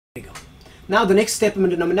Now the next step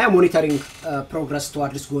ምንድነው የምናየው monitoring progress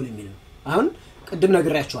towards goal የሚል ነው አሁን ቅድም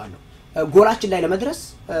ነግሬያችኋለሁ ጎላችን ላይ ለመድረስ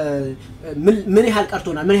ምን ያህል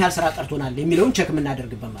ቀርቶናል ምን ያህል ስራ ቀርቶናል የሚለውን ቼክ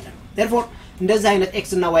እናደርግበት ማለት ነው therefore እንደዛ አይነት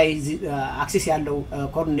x እና y axis ያለው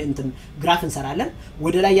coordinate ግራፍ እንሰራለን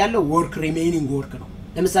ወደ ላይ ያለው work remaining work ነው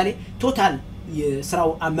ለምሳሌ ቶታል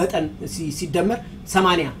የስራው መጠን ሲደመር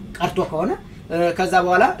 80 ቀርቶ ከሆነ ከዛ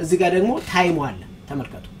በኋላ እዚህ ጋር ደግሞ ታይሙ አለ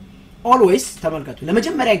ተመልከቱ always ተመልከቱ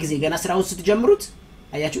ለመጀመሪያ ጊዜ ገና ስራውን ስትጀምሩት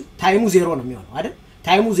አያችሁ ታይሙ 0 ነው የሚሆነው አይደል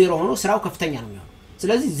ታይሙ 0 ሆኖ ስራው ከፍተኛ ነው የሚሆነው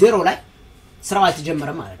ስለዚህ 0 ላይ ስራው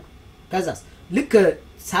አልተጀመረም ማለት ነው ከዛስ ልክ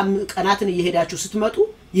ቀናትን እየሄዳችሁ ስትመጡ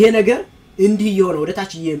ይሄ ነገር እንዲህ የሆነ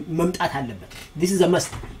ወደታች መምጣት አለበት this is a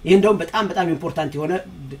must ይሄ እንደውም በጣም ኢምፖርታንት የሆነ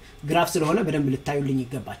ግራፍ ስለሆነ በደንብ ልታዩልኝ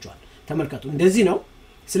ይገባቸዋል ተመልከቱ እንደዚህ ነው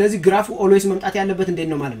ስለዚህ ግራፉ always መምጣት ያለበት እንዴት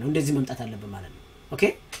ነው ማለት ነው እንደዚህ መምጣት አለበት ማለት ነው ኦኬ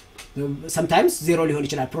sometimes 0 ሊሆን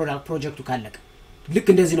ይችላል ፕሮጀክቱ ካለቀ ልክ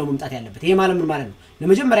እንደዚህ ነው መምጣት ያለበት ይሄ ማለት ምን ማለት ነው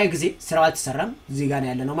ለመጀመሪያ ጊዜ ስራው አልተሰራም እዚህ ጋር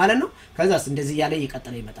ያለ ነው ማለት ነው ከዛስ እንደዚህ ያለ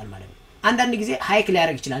ይቀጥላል ይመጣል ማለት ነው አንዳንድ ጊዜ ሃይክ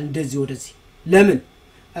ሊያደርግ ይችላል እንደዚህ ወደዚህ ለምን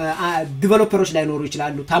ዲቨሎፐሮች ላይ ኖሩ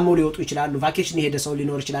ይችላሉ ታሞ ሊወጡ ይችላሉ ቫኬሽን የሄደ ሰው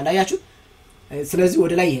ሊኖር ይችላል አያችሁ ስለዚህ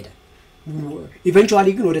ወደ ላይ ይሄዳል ኢቨንቹአሊ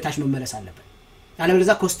ግን ወደ ታች መመለስ አለበት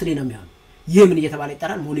አለበለዚያ ኮስትሊ ነው የሚሆነው ይሄ ምን እየተባለ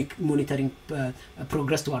ይጣራል ሞኒተሪንግ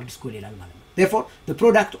ፕሮግረስ towards goal ይላል ማለት ነው therefore the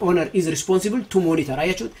product owner is responsible to monitor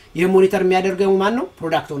አያችሁ ይሄ ሞኒተር የሚያደርገው ማን ነው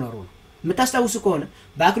ፕሮዳክት ኦነሩ ነው መታስተውሱ ከሆነ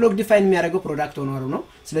ባክሎግ ዲፋይን የሚያደርገው ፕሮዳክት ኦነሩ ነው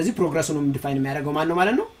ስለዚህ ፕሮግረሱንም ዲፋይን የሚያደርገው ማን ነው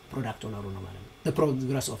ማለት ነው ፕሮዳክት ኦነሩ ነው ማለት ነው the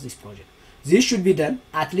progress of this project this should be done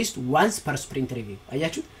at least once per sprint review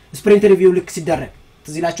አያችሁ sprint review ልክ ሲደረግ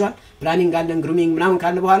ትዝላችኋል ፕላኒንግ አለን ግሩሚንግ ምናምን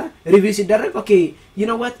ካለ በኋላ ሪቪው ሲደረግ ኦኬ you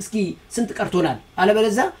know what እስኪ ስንት ቀርቶናል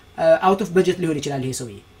አለበለዚያ out of budget ሊሆን ይችላል ይሄ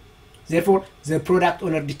ሰውዬ therefore the product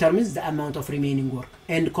owner determines the amount of remaining work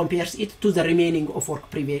and compares it to the remaining of work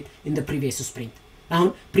in the previous sprint አሁን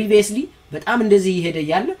previously በጣም እንደዚህ ይሄደ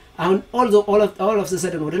ያለ አሁን all of the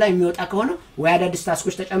sudden ወደ ላይ የሚወጣ ከሆነ ወይ አዳዲስ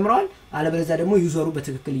ታስኮች ተጨምረዋል አለበለዚያ ደግሞ ዩዘሩ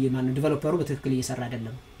በትክክል የማን ዲቨሎፐሩ በትክክል እየሰራ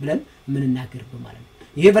አይደለም ብለን ምን እናገርበት ማለት ነው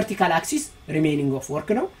ይሄ vertical axis remaining of work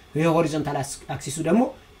ነው ይሄ horizontal axis ደግሞ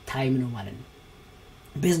time ነው ማለት ነው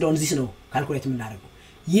based on this ነው ካልኩሌት የምናደርገው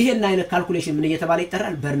ይሄን አይነት ካልኩሌሽን ምን እየተባለ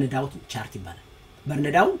ይጠራል በርን ዳውን ቻርት ይባላል በርን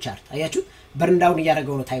ዳውን ቻርት አያችሁ በርን ዳውን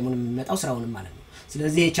እያደረገው ነው ታይሙን የሚመጣው ስራውንም ማለት ነው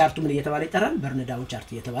ስለዚህ ይሄ ቻርቱ ምን እየተባለ ይጠራል በርን ዳውን ቻርት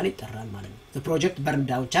እየተባለ ይጠራል ማለት ነው the project burn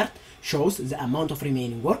down chart shows the amount of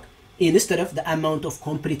remaining work instead of the amount of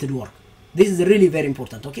completed work this is really very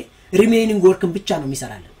important okay remaining work ብቻ ነው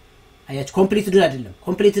የሚሰራልን አያችሁ completed አይደለም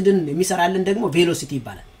completedን የሚሰራልን ደግሞ velocity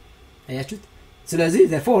ይባላል አያችሁ ስለዚህ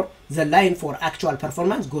therefore the line for actual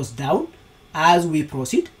performance goes down as we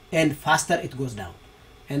proceed and faster it goes down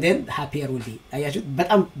and then happier will be አያችሁ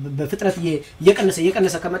በጣም በፍጥነት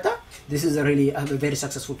እየቀነሰ ከመጣ this is a really a very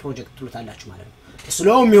successful project ትሉታላችሁ ማለት ነው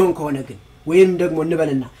slow የሚሆን ከሆነ ግን ወይንም ደግሞ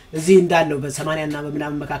እንበልና እዚህ እንዳለው በ80 እና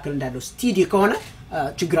በምናምን መካከል እንዳለው ስቲዲ ከሆነ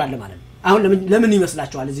ችግር አለ ማለት ነው አሁን ለምን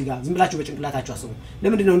ይመስላችኋል እዚህ ጋር ዝም ብላችሁ በጭንቅላታችሁ አስቡ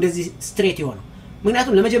ለምንድን ነው እንደዚህ ስትሬት የሆነው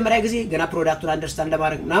ምክንያቱም ለመጀመሪያ ጊዜ ገና ፕሮዳክቱን አንደርስታንድ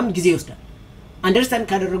ለማድረግ ምናምን ጊዜ ይወስዳል አንደርስታንድ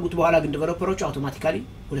ካደረጉት በኋላ ግን ዲቨሎፐሮቹ አውቶማቲካሊ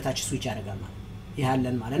ወደ ታች ስዊች ያደርጋል ማለት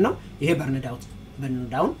ይሄለን ማለት ነው ይሄ በርን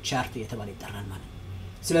ዳውን ቻርት የተባለ ይጠራል ማለት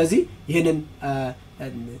ስለዚህ ይሄንን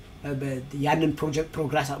ያንን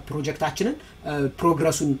ፕሮጀክታችንን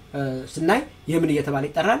ፕሮግረሱን ስናይ የምን እየተባለ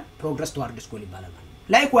ይጠራል ፕሮግረስ towards goal ይባላል ማለት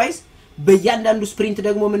ላይክዋይዝ በእያንዳንዱ ስፕሪንት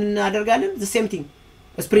ደግሞ ምን እናደርጋለን the same thing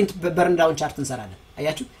ስፕሪንት በርን ዳውን ቻርት እንሰራለን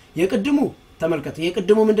አያችሁ የቅድሙ ተመልከቱ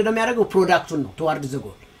የቅድሙ ምንድነው የሚያደርገው ፕሮዳክቱን ነው towards the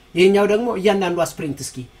goal ይሄኛው ደግሞ እያንዳንዱ ስፕሪንት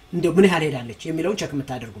እስኪ እንደው ምን ያህል ሄዳለች የሚለውን ቼክ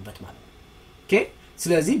የምታደርጉበት ማለት ነው ኦኬ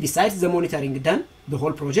ስለዚህ besides the monitoring done the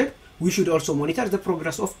whole project we should also monitor the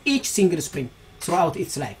progress of each single sprint throughout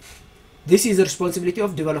its life this is the responsibility of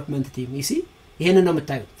development team you see ይሄንን ነው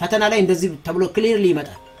የምታዩት ፈተና ላይ እንደዚህ ተብሎ ክሊርሊ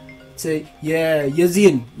ይመጣል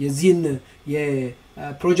የዚህን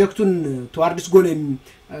የፕሮጀክቱን towards goal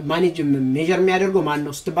ማኔጅ ሜጀር የሚያደርገው ማን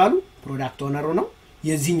ነው ስትባሉ ፕሮዳክት ኦነሩ ነው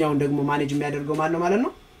የዚህኛውን ደግሞ ማኔጅ የሚያደርገው ማን ነው ማለት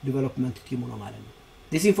ነው development team ነው ማለት ነው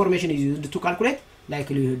this information is used to calculate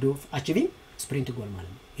likelihood of achieving sprint goal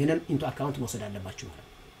ማለት ነው ይሄንን into account መውሰድ አለባችሁ ማለት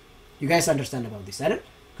ነው you guys understand about this አይደል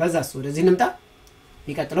ከዛስ ወደዚህ እንምጣ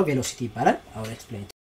ይቀጥለው velocity ይባላል አሁን ኤክስፕሌን